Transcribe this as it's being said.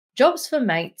Jobs for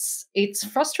mates, it's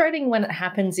frustrating when it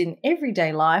happens in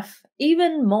everyday life,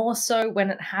 even more so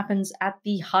when it happens at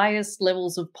the highest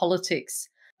levels of politics.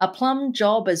 A plum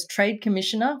job as Trade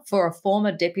Commissioner for a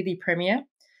former Deputy Premier,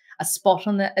 a spot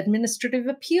on the Administrative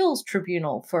Appeals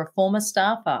Tribunal for a former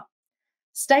staffer.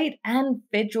 State and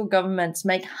federal governments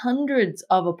make hundreds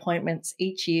of appointments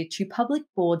each year to public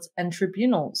boards and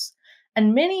tribunals,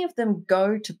 and many of them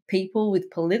go to people with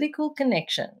political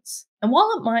connections. And while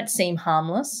it might seem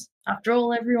harmless, after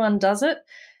all, everyone does it,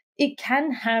 it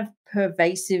can have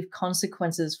pervasive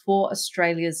consequences for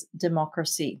Australia's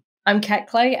democracy. I'm Kat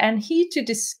Clay, and here to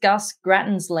discuss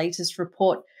Grattan's latest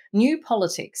report, New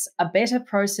Politics, a Better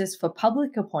Process for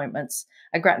Public Appointments,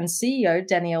 are Grattan CEO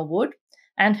Danielle Wood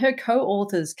and her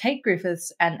co-authors Kate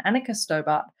Griffiths and Anika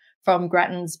Stobart from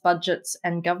Grattan's Budgets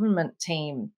and Government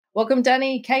team. Welcome,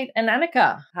 Danny, Kate and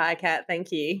Anika. Hi, Kat.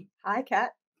 Thank you. Hi,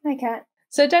 Kat. Hi, Kat.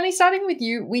 So, Danny, starting with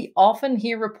you, we often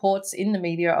hear reports in the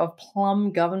media of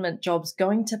plum government jobs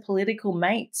going to political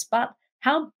mates, but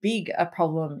how big a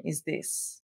problem is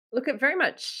this? Look, it very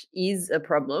much is a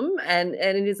problem, and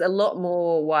it is a lot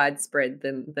more widespread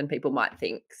than people might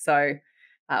think. So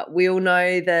we all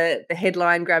know the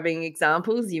headline-grabbing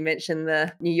examples. You mentioned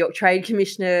the New York Trade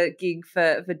Commissioner gig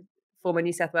for former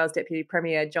New South Wales Deputy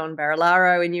Premier John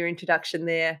Barilaro in your introduction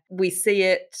there. We see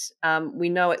it, we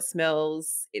know it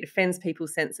smells, it offends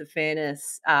people's sense of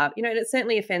fairness, and it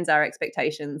certainly offends our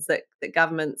expectations that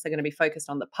governments are going to be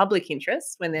focused on the public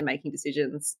interest when they're making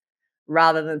decisions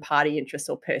rather than party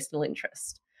interest or personal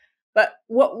interest. But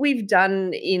what we've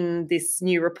done in this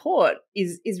new report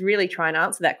is really try and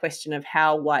answer that question of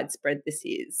how widespread this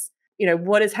is.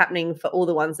 What is happening for all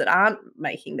the ones that aren't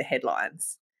making the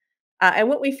headlines? And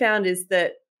what we found is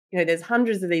that, there's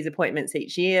hundreds of these appointments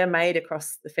each year made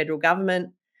across the federal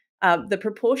government. The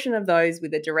proportion of those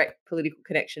with a direct political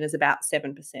connection is about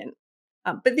 7%.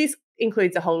 But this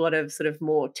includes a whole lot of sort of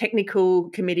more technical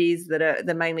committees that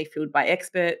are mainly filled by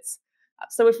experts.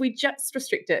 So if we just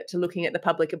restrict it to looking at the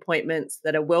public appointments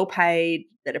that are well paid,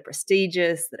 that are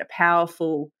prestigious, that are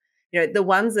powerful, the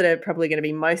ones that are probably going to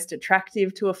be most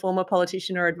attractive to a former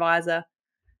politician or advisor,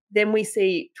 then we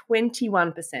see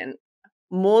 21%,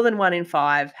 more than 1 in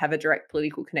 5, have a direct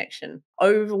political connection,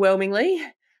 overwhelmingly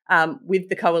with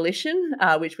the coalition,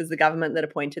 which was the government that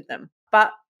appointed them.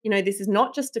 But, this is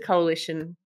not just a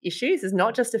coalition issue. This is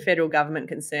not just a federal government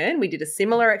concern. We did a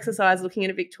similar exercise looking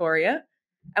at Victoria,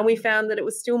 and we found that it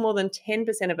was still more than 10%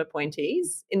 of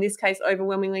appointees, in this case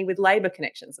overwhelmingly with Labor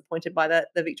connections, appointed by the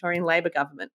Victorian Labor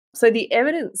government. So the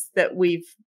evidence that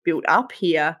we've built up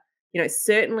here,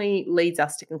 certainly leads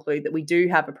us to conclude that we do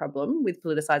have a problem with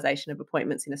politicisation of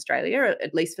appointments in Australia,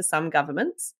 at least for some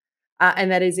governments, and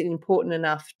that is important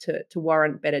enough to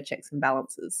warrant better checks and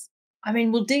balances.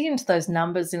 We'll dig into those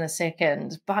numbers in a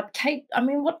second, but Kate,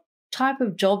 what type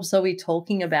of jobs are we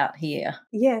talking about here?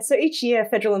 Yeah, so each year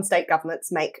federal and state governments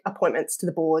make appointments to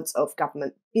the boards of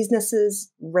government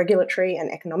businesses, regulatory and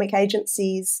economic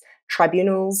agencies,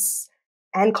 tribunals,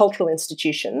 and cultural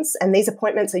institutions. And these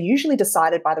appointments are usually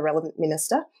decided by the relevant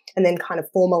minister and then kind of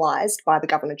formalised by the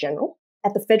Governor-General.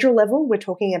 At the federal level, we're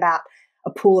talking about a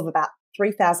pool of about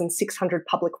 3,600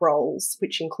 public roles,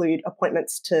 which include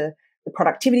appointments to the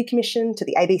Productivity Commission, to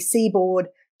the ABC Board,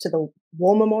 to the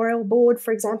War Memorial Board,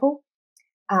 for example.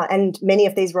 And many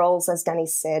of these roles, as Danny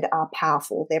said, are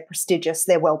powerful. They're prestigious.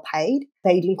 They're well paid.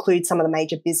 They include some of the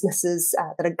major businesses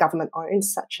that are government-owned,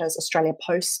 such as Australia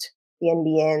Post, the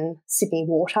NBN, Sydney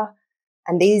Water.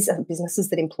 And these are businesses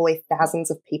that employ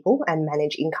thousands of people and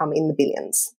manage income in the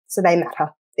billions. So they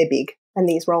matter. They're big. And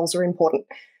these roles are important.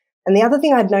 And the other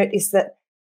thing I'd note is that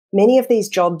many of these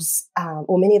jobs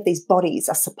or many of these bodies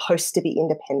are supposed to be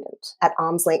independent, at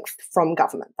arm's length from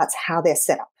government. That's how they're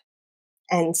set up.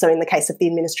 And so in the case of the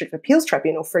Administrative Appeals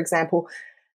Tribunal, for example,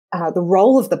 the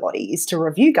role of the body is to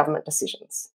review government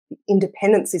decisions.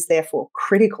 Independence is therefore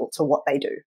critical to what they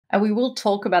do. And we will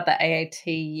talk about the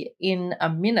AAT in a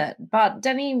minute, but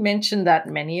Danny mentioned that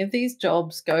many of these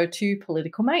jobs go to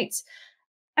political mates.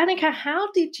 Anika, how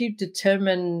did you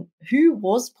determine who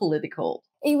was political?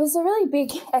 It was a really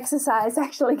big exercise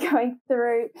actually going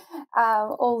through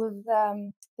all of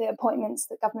the appointments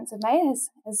that governments have made.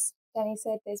 As Danny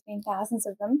said, there's been thousands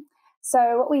of them.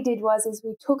 So what we did was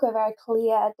we took a very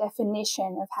clear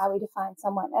definition of how we define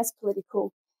someone as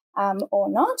political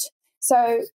or not.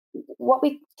 So what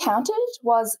we counted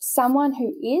was someone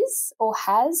who is or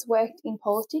has worked in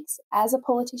politics as a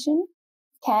politician,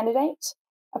 candidate,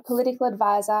 a political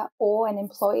advisor, or an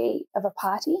employee of a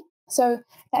party. So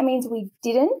that means we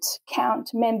didn't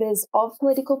count members of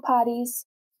political parties,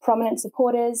 prominent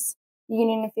supporters,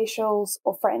 union officials,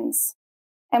 or friends.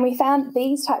 And we found that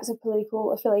these types of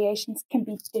political affiliations can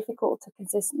be difficult to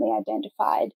consistently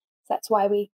identify. So that's why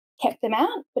we kept them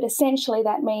out. But essentially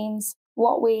that means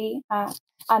what we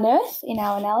unearth in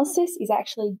our analysis is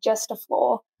actually just a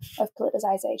flaw of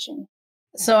politicisation.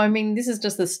 So, I mean, this is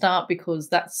just the start because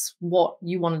that's what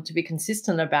you wanted to be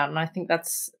consistent about. And I think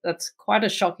that's quite a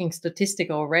shocking statistic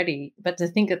already. But to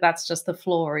think that that's just the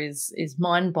flaw is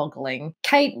mind-boggling.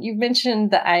 Kate, you've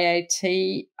mentioned the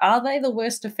AAT. Are they the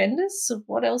worst offenders?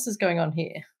 What else is going on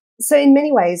here? So in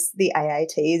many ways, the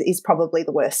AAT is probably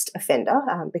the worst offender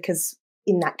because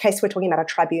in that case, we're talking about a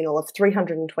tribunal of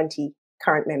 320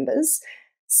 current members,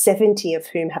 70 of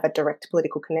whom have a direct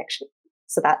political connection.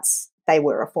 So that's they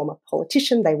were a former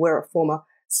politician, they were a former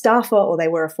staffer, or they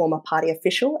were a former party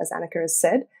official, as Anika has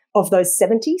said. Of those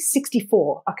 70,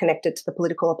 64 are connected to the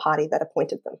political party that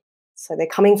appointed them. So they're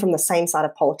coming from the same side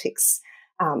of politics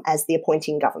as the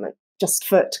appointing government. Just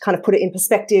to kind of put it in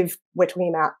perspective, we're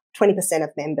talking about 20% of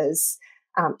members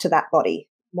to that body,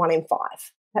 1 in 5.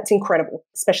 That's incredible,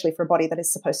 especially for a body that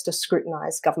is supposed to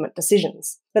scrutinise government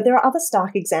decisions. But there are other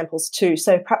stark examples too.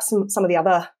 So perhaps some of the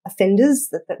other offenders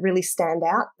that really stand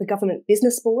out, the government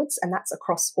business boards, and that's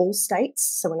across all states.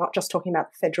 So we're not just talking about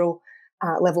the federal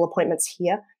level appointments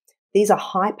here. These are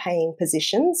high-paying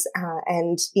positions,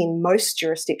 and in most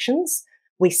jurisdictions,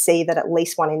 we see that at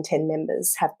least 1 in 10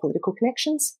 members have political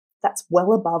connections. That's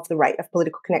well above the rate of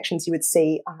political connections you would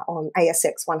see on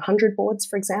ASX 100 boards,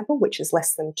 for example, which is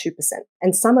less than 2%.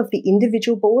 And some of the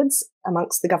individual boards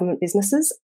amongst the government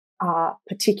businesses are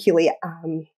particularly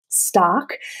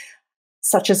stark,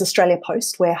 such as Australia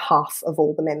Post, where half of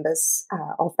all the members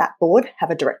of that board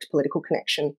have a direct political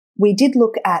connection. We did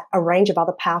look at a range of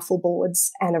other powerful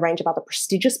boards and a range of other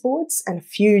prestigious boards, and a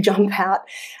few jump out.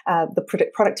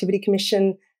 The Productivity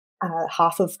Commission,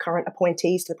 half of current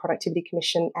appointees to the Productivity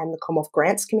Commission and the Commonwealth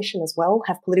Grants Commission as well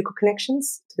have political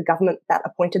connections to the government that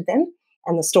appointed them.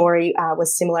 And the story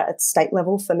was similar at state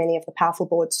level for many of the powerful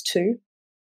boards too.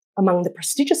 Among the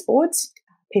prestigious boards,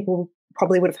 people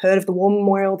probably would have heard of the War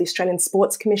Memorial, the Australian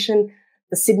Sports Commission,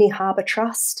 the Sydney Harbour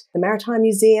Trust, the Maritime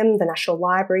Museum, the National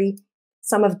Library.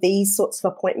 Some of these sorts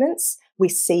of appointments, we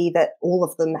see that all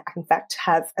of them, in fact,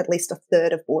 have at least a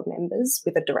third of board members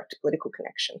with a direct political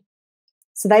connection.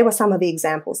 So they were some of the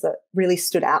examples that really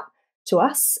stood out to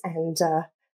us and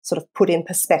sort of put in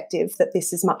perspective that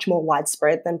this is much more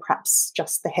widespread than perhaps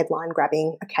just the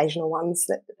headline-grabbing occasional ones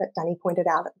that Danny pointed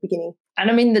out at the beginning.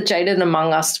 And I mean, the jaded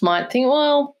among us might think,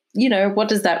 well, you know, what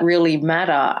does that really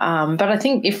matter? But I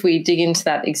think if we dig into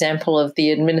that example of the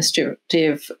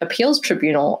Administrative Appeals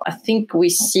Tribunal, I think we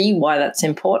see why that's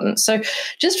important. So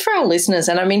just for our listeners,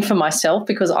 and I mean for myself,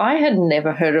 because I had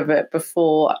never heard of it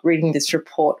before reading this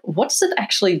report, what does it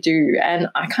actually do? And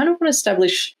I kind of want to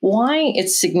establish why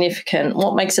it's significant,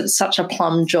 what makes it such a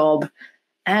plum job,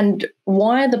 and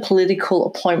why are the political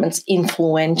appointments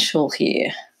influential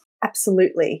here?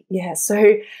 Absolutely. Yeah.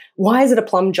 So why is it a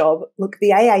plum job? Look,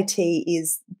 the AAT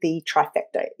is the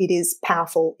trifecta. It is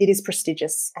powerful, it is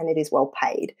prestigious, and it is well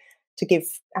paid. To give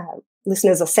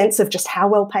listeners a sense of just how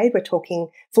well paid, we're talking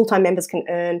full-time members can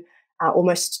earn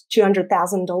almost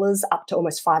 $200,000 up to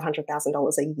almost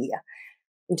 $500,000 a year.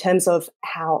 In terms of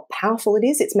how powerful it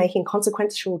is, it's making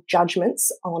consequential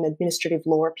judgments on administrative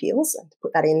law appeals. And to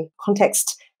put that in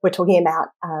context, we're talking about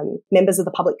members of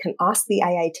the public can ask the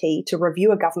AAT to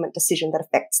review a government decision that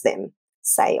affects them,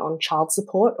 say on child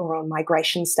support or on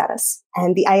migration status,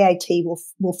 and the AAT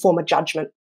will form a judgment.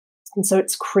 And so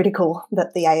it's critical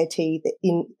that the AAT,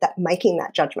 that making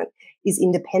that judgment, is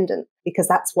independent, because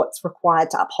that's what's required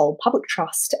to uphold public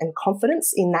trust and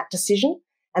confidence in that decision,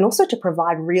 and also to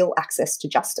provide real access to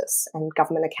justice and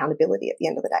government accountability at the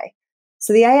end of the day.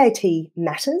 So the AAT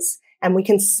matters, and we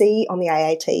can see on the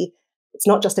AAT, it's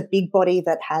not just a big body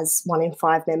that has 1 in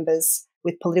 5 members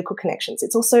with political connections.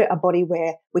 It's also a body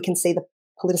where we can see the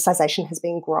politicisation has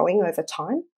been growing over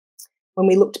time. When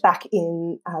we looked back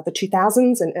in the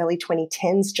 2000s and early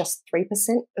 2010s, just 3%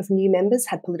 of new members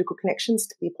had political connections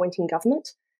to the appointing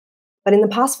government. But in the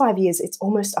past 5 years, it's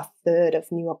almost a third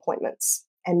of new appointments.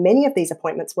 And many of these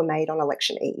appointments were made on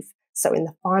election eve. So in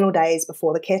the final days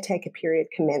before the caretaker period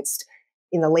commenced,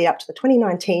 in the lead up to the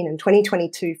 2019 and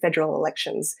 2022 federal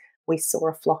elections, we saw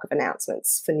a flock of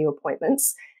announcements for new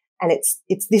appointments. And it's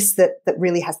this that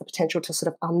really has the potential to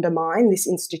sort of undermine this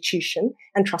institution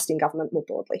and trust in government more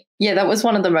broadly. Yeah, that was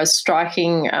one of the most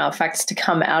striking facts to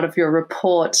come out of your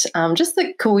report, just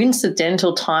the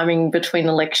coincidental timing between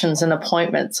elections and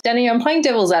appointments. Danny, I'm playing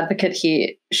devil's advocate here.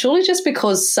 Surely just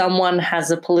because someone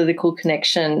has a political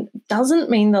connection doesn't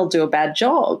mean they'll do a bad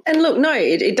job. And look, no,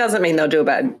 it doesn't mean they'll do a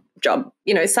bad job.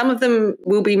 You know, some of them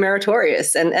will be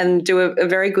meritorious and do a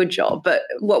very good job. But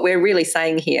what we're really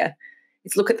saying here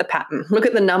is look at the pattern, look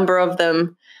at the number of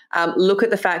them, look at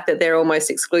the fact that they're almost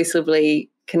exclusively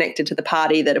connected to the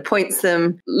party that appoints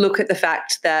them. Look at the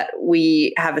fact that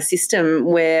we have a system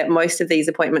where most of these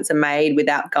appointments are made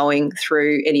without going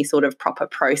through any sort of proper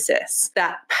process.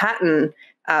 That pattern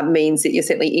means that you're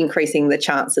certainly increasing the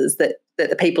chances that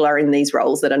the people are in these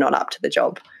roles that are not up to the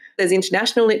job. There's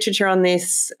international literature on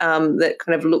this that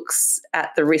kind of looks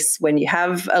at the risks when you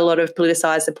have a lot of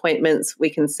politicised appointments. We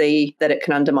can see that it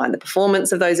can undermine the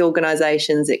performance of those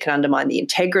organisations. It can undermine the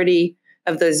integrity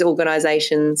of those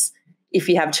organisations. If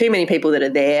you have too many people that are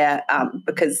there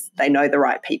because they know the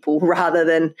right people rather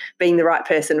than being the right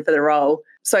person for the role.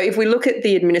 So if we look at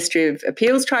the Administrative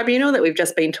Appeals Tribunal that we've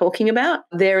just been talking about,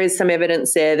 there is some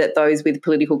evidence there that those with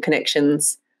political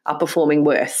connections are performing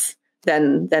worse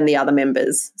than the other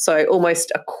members. So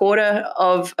almost a quarter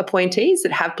of appointees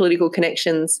that have political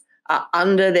connections are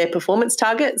under their performance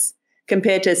targets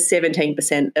compared to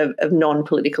 17% of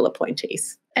non-political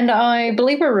appointees. And I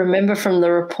believe I remember from the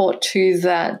report too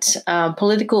that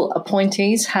political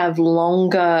appointees have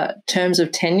longer terms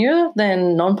of tenure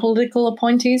than non-political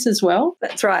appointees as well.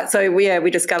 That's right. So we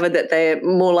discovered that they're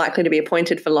more likely to be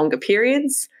appointed for longer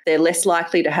periods. They're less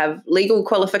likely to have legal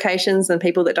qualifications than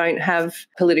people that don't have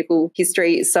political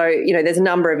history. So, you know, there's a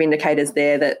number of indicators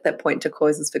there that point to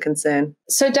causes for concern.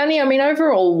 So, Danny, I mean,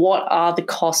 overall, what are the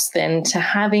costs then to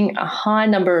having a high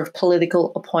number of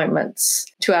political appointments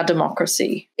to our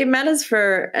democracy? It matters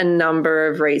for a number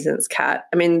of reasons, Kat.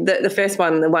 I mean, the first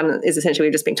one, the one is essentially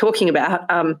we've just been talking about.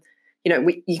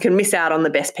 You can miss out on the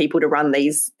best people to run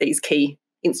these key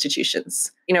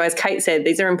institutions. You know, as Kate said,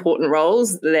 these are important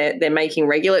roles. They're making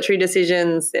regulatory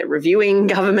decisions, they're reviewing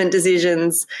government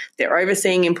decisions, they're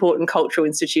overseeing important cultural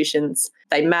institutions.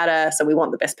 They matter, so we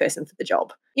want the best person for the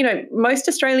job. You know, most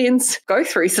Australians go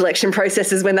through selection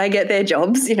processes when they get their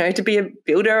jobs. You know, to be a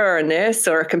builder or a nurse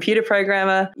or a computer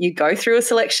programmer, you go through a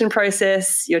selection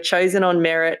process, you're chosen on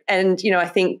merit. And, you know, I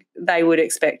think they would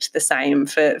expect the same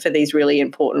for these really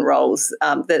important roles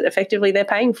that effectively they're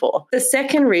paying for. The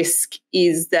second risk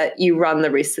is that you run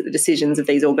the risk that the decisions of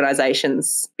these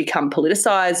organisations become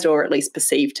politicised or at least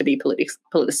perceived to be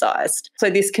politicised. So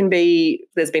this can be,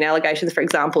 there's been allegations, for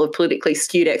example, of politically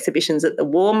skewed exhibitions at the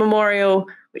War Memorial,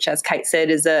 which, as Kate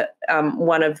said, is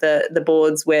one of the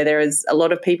boards where there is a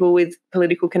lot of people with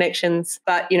political connections.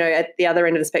 But, you know, at the other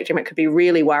end of the spectrum, it could be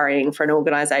really worrying for an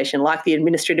organisation like the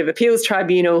Administrative Appeals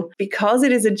Tribunal because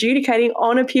it is adjudicating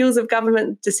on appeals of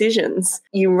government decisions.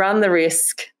 You run the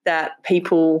risk that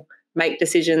people make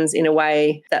decisions in a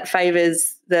way that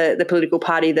favours the political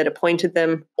party that appointed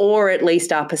them, or at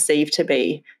least are perceived to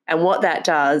be. And what that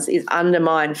does is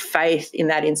undermine faith in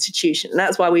that institution. And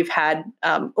that's why we've had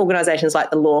organisations like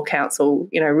the Law Council,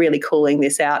 you know, really calling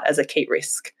this out as a key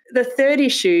risk. The third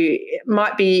issue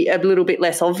might be a little bit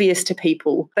less obvious to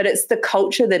people, but it's the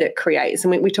culture that it creates.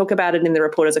 And we talk about it in the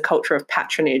report as a culture of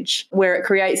patronage, where it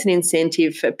creates an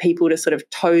incentive for people to sort of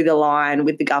toe the line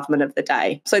with the government of the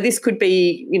day. So this could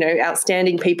be, you know,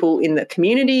 outstanding people in the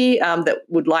community that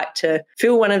would like to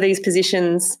fill one of these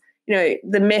positions. You know,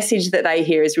 the message that they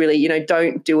hear is really, you know,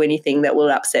 don't do anything that will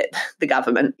upset the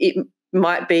government. It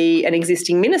might be an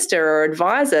existing minister or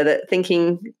advisor that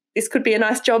thinking, this could be a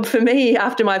nice job for me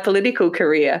after my political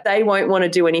career. They won't want to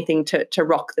do anything to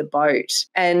rock the boat.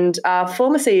 And our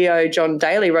former CEO, John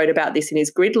Daly, wrote about this in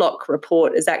his Gridlock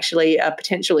report as actually a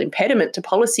potential impediment to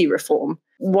policy reform.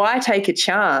 Why take a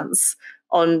chance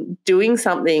on doing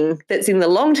something that's in the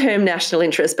long-term national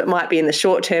interest but might be in the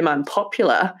short-term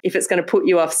unpopular if it's going to put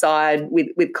you offside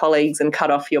with colleagues and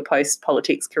cut off your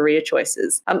post-politics career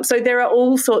choices? So there are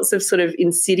all sorts of sort of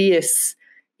insidious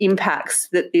impacts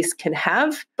that this can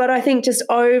have. But I think just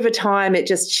over time, it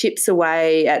just chips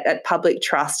away at public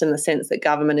trust in the sense that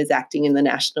government is acting in the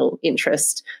national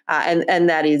interest. And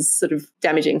that is sort of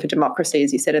damaging for democracy,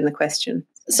 as you said in the question.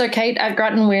 So, Kate, at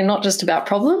Grattan, we're not just about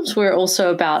problems, we're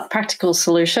also about practical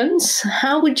solutions.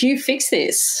 How would you fix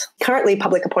this? Currently,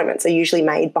 public appointments are usually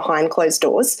made behind closed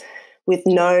doors with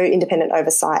no independent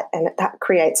oversight, and that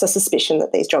creates a suspicion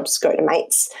that these jobs go to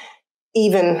mates,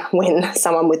 even when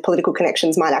someone with political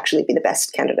connections might actually be the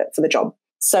best candidate for the job.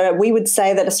 So we would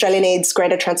say that Australia needs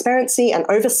greater transparency and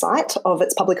oversight of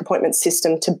its public appointment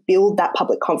system to build that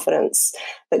public confidence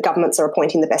that governments are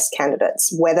appointing the best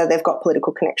candidates, whether they've got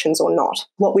political connections or not.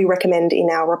 What we recommend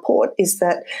in our report is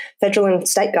that federal and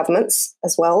state governments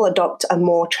as well adopt a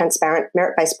more transparent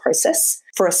merit-based process.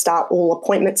 For a start, all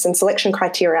appointments and selection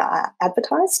criteria are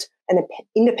advertised. An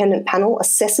independent panel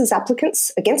assesses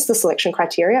applicants against the selection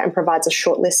criteria and provides a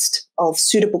shortlist of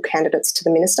suitable candidates to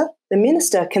the minister. The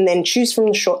minister can then choose from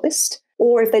the shortlist,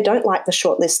 or if they don't like the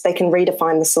shortlist, they can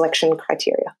redefine the selection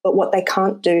criteria. But what they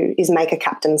can't do is make a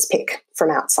captain's pick from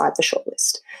outside the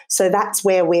shortlist. So that's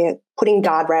where we're putting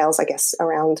guardrails, I guess,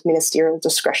 around ministerial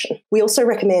discretion. We also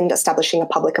recommend establishing a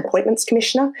public appointments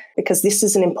commissioner, because this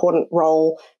is an important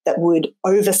role that would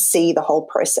oversee the whole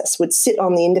process, would sit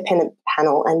on the independent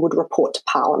panel and would report to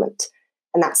Parliament.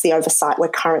 And that's the oversight we're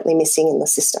currently missing in the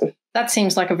system. That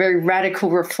seems like a very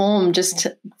radical reform, just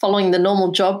following the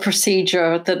normal job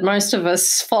procedure that most of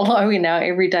us follow in our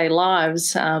everyday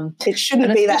lives. It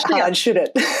shouldn't be that hard, should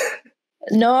it?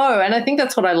 No, and I think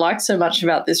that's what I like so much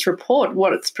about this report.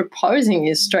 What it's proposing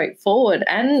is straightforward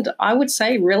and I would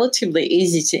say relatively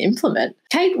easy to implement.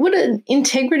 Kate, would an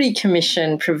integrity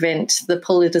commission prevent the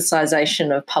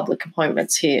politicization of public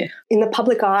appointments here? In the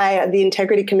public eye, the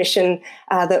integrity commission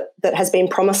that has been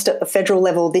promised at the federal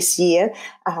level this year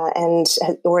and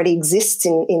already exists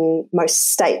in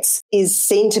most states is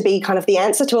seen to be kind of the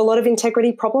answer to a lot of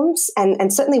integrity problems.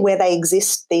 And certainly where they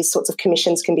exist, these sorts of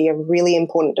commissions can be a really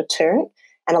important deterrent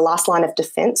and a last line of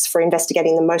defence for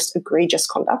investigating the most egregious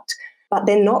conduct. But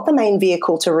they're not the main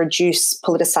vehicle to reduce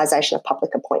politicisation of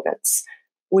public appointments.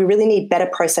 We really need better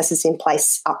processes in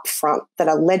place up front that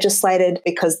are legislated,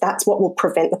 because that's what will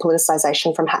prevent the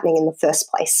politicisation from happening in the first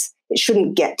place. It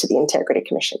shouldn't get to the Integrity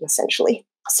Commission, essentially.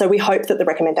 So we hope that the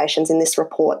recommendations in this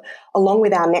report, along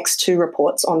with our next two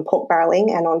reports on pork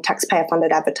barrelling and on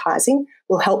taxpayer-funded advertising,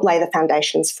 will help lay the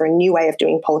foundations for a new way of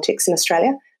doing politics in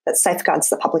Australia that safeguards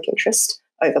the public interest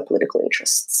over political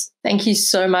interests. Thank you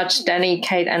so much, Danny,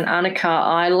 Kate and Anika.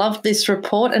 I love this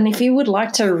report, and if you would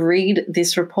like to read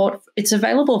this report, it's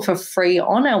available for free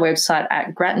on our website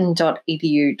at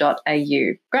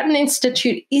grattan.edu.au. Grattan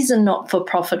Institute is a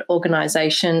not-for-profit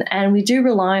organisation, and we do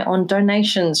rely on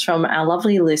donations from our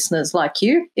lovely listeners like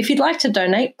you. If you'd like to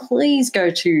donate, please go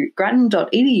to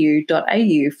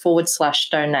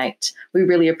grattan.edu.au/donate. We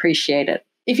really appreciate it.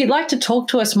 If you'd like to talk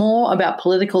to us more about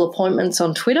political appointments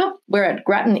on Twitter, we're at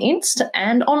Grattan Inst,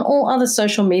 and on all other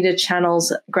social media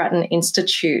channels, Grattan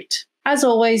Institute. As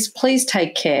always, please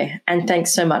take care, and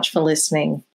thanks so much for listening.